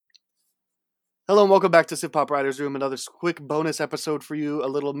Hello and welcome back to Civ Pop Writers Room. Another quick bonus episode for you, a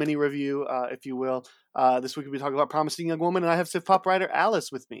little mini review, if you will. This week we'll be talking about Promising Young Woman, and I have Civ Pop writer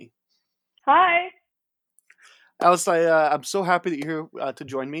Alice with me. Hi. Alice, I'm so happy that you're here to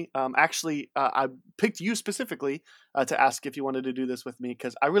join me. I picked you specifically to ask if you wanted to do this with me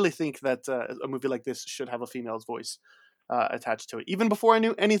because I really think that a movie like this should have a female's voice attached to it, even before I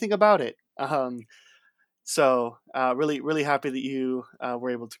knew anything about it. Really, really happy that you were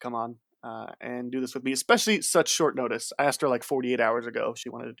able to come on and do this with me, especially such short notice. I asked her like 48 hours ago if she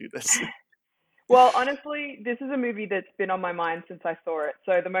wanted to do this. Well, honestly, this is a movie that's been on my mind since I saw it.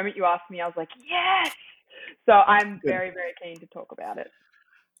 So the moment you asked me, I was like, yes. So I'm Good. very, very keen to talk about it.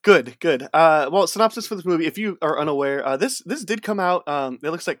 Good. Well, synopsis for this movie, if you are unaware, this did come out. It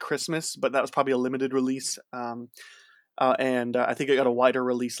looks like Christmas, but that was probably a limited release. And I think it got a wider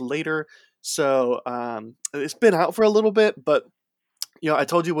release later. So it's been out for a little bit, but I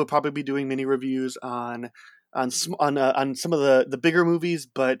told you we'll probably be doing mini reviews on some of the bigger movies,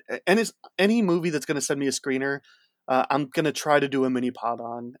 but any movie that's going to send me a screener, I'm going to try to do a mini pod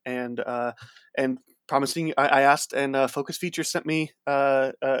on. And promising, I asked, and Focus Features sent me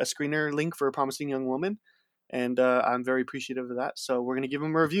a screener link for a Promising Young Woman, and I'm very appreciative of that. So we're going to give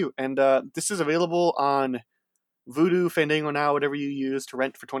them a review, and this is available on Vudu, Fandango now, whatever you use to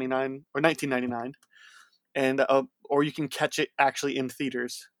rent for 29 or 19.99, and or you can catch it actually in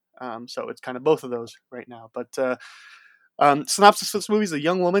theaters. So it's kind of both of those right now. But synopsis for this movie is: a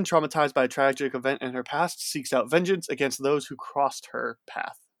young woman traumatized by a tragic event in her past seeks out vengeance against those who crossed her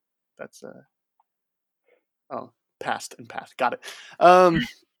path. That's past and path. Got it.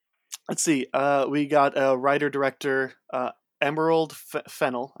 Let's see. We got a writer director. Emerald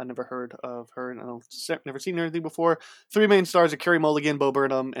Fennell. I never heard of her, and I've never seen her anything before. Three main stars are Carey Mulligan, Bo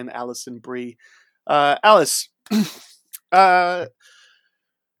Burnham, and Alison Brie. Alice, uh,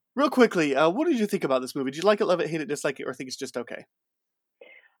 real quickly, what did you think about this movie? Did you like it, love it, hate it, dislike it, or think it's just okay?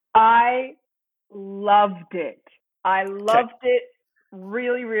 I loved it. I Okay. loved it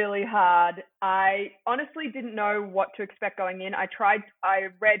really, really hard. I honestly didn't know what to expect going in. I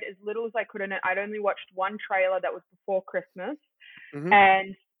read as little as I could in it. I'd only watched one trailer that was before Christmas. Mm-hmm.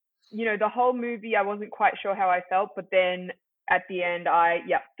 And the whole movie, I wasn't quite sure how I felt, but then at the end,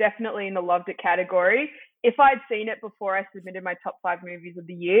 definitely in the loved it category. If I'd seen it before I submitted my top 5 movies of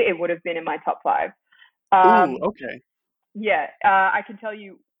the year, it would have been in my top five. Ooh, Um, okay. yeah, I can tell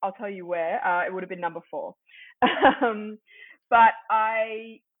you, I'll tell you where. It would have been number four. um, but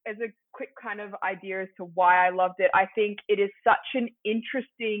as a quick kind of idea as to why I loved it, I think it is such an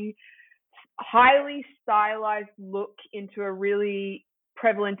interesting, highly stylized look into a really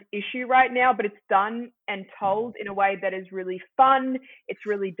prevalent issue right now, but it's done and told in a way that is really fun. It's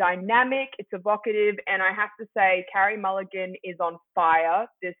really dynamic. It's evocative. And I have to say, Carey Mulligan is on fire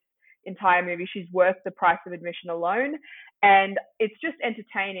this entire movie. She's worth the price of admission alone. And it's just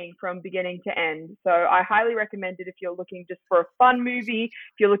entertaining from beginning to end. So I highly recommend it if you're looking just for a fun movie,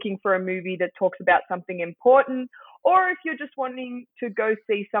 if you're looking for a movie that talks about something important, or if you're just wanting to go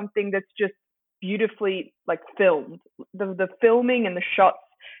see something that's just beautifully like filmed. The filming and the shots,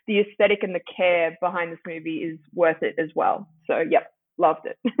 the aesthetic and the care behind this movie is worth it as well. So yep, loved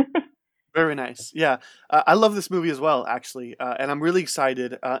it. Very nice. Yeah, I love this movie as well, actually, and I'm really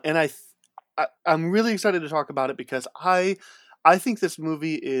excited. I'm really excited to talk about it because I think this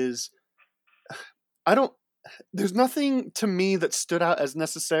movie is. I don't. There's nothing to me that stood out as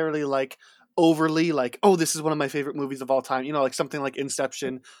necessarily like overly like, oh, this is one of my favorite movies of all time. Like something like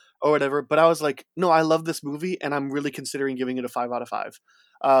Inception or whatever. But I was like, no, I love this movie, and I'm really considering giving it a 5 out of 5.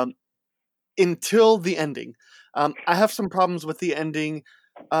 Um, until the ending, I have some problems with the ending.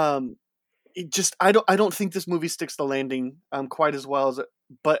 I don't think this movie sticks the landing quite as well as it.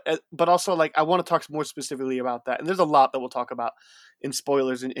 But also like I want to talk more specifically about that, and there's a lot that we'll talk about in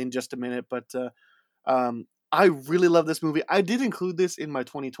spoilers in just a minute. But I really love this movie. I did include this in my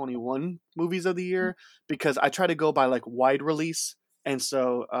 2021 movies of the year because I try to go by like wide release. And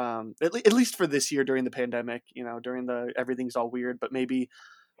so, at least for this year during the pandemic, during the everything's all weird, but maybe,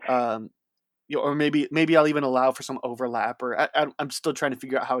 um, or maybe I'll even allow for some overlap. Or I'm still trying to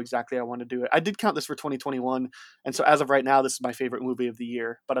figure out how exactly I want to do it. I did count this for 2021, and so as of right now, this is my favorite movie of the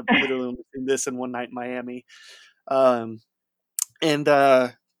year. But I've literally only seen this in one night in Miami. Um, and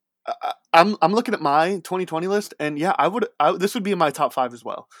I'm looking at my 2020 list, and yeah, this would be in my top five as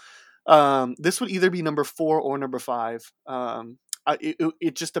well. This would either be number four or number five.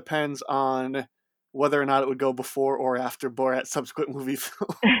 It just depends on whether or not it would go before or after Borat's subsequent movie film.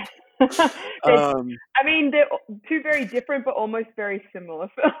 um, I mean, they're two very different but almost very similar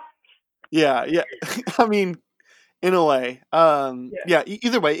films. yeah. I mean, In a way, Yeah. yeah.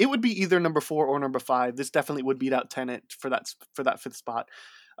 Either way, it would be either number 4 or number 5. This definitely would beat out Tenet for that fifth spot.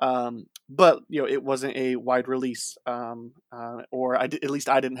 But it wasn't a wide release, or at least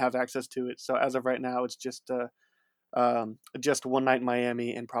I didn't have access to it. So as of right now, it's just One Night in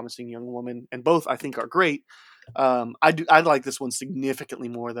Miami and Promising Young Woman, and both I think are great. I like this one significantly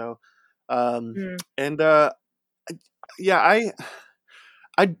more though, Mm. and yeah,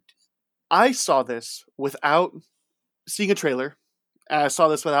 I I saw this without seeing a trailer. I saw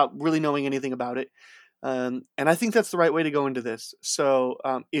this without really knowing anything about it. And I think that's the right way to go into this. So,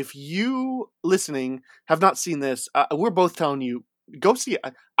 if you listening have not seen this, we're both telling you go see it.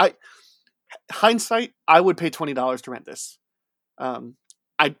 I hindsight, I would pay $20 to rent this. Um,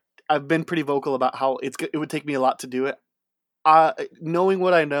 I I've been pretty vocal about how it would take me a lot to do it. Knowing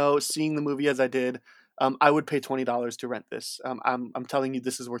what I know, seeing the movie as I did, I would pay $20 to rent this. I'm telling you,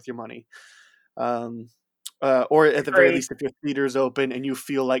 this is worth your money. Um, or at the very Agreed. least, if your theater's open and you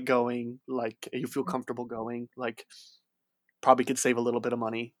feel like going, like you feel comfortable going, like probably could save a little bit of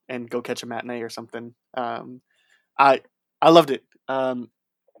money and go catch a matinee or something. I I loved it,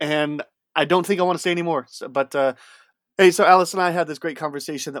 and I don't think I want to say any more. But hey, so Alice and I had this great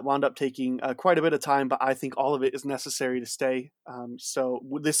conversation that wound up taking quite a bit of time, but I think all of it is necessary to stay.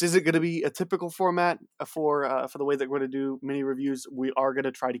 This isn't going to be a typical format for the way that we're going to do mini reviews. We are going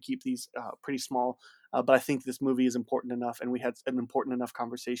to try to keep these pretty small, but I think this movie is important enough, and we had an important enough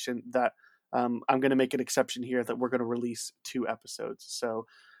conversation that I'm going to make an exception here that we're going to release 2 episodes. So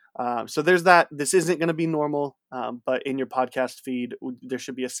there's that. This isn't going to be normal, but in your podcast feed, there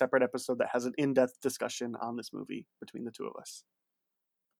should be a separate episode that has an in-depth discussion on this movie between the two of us.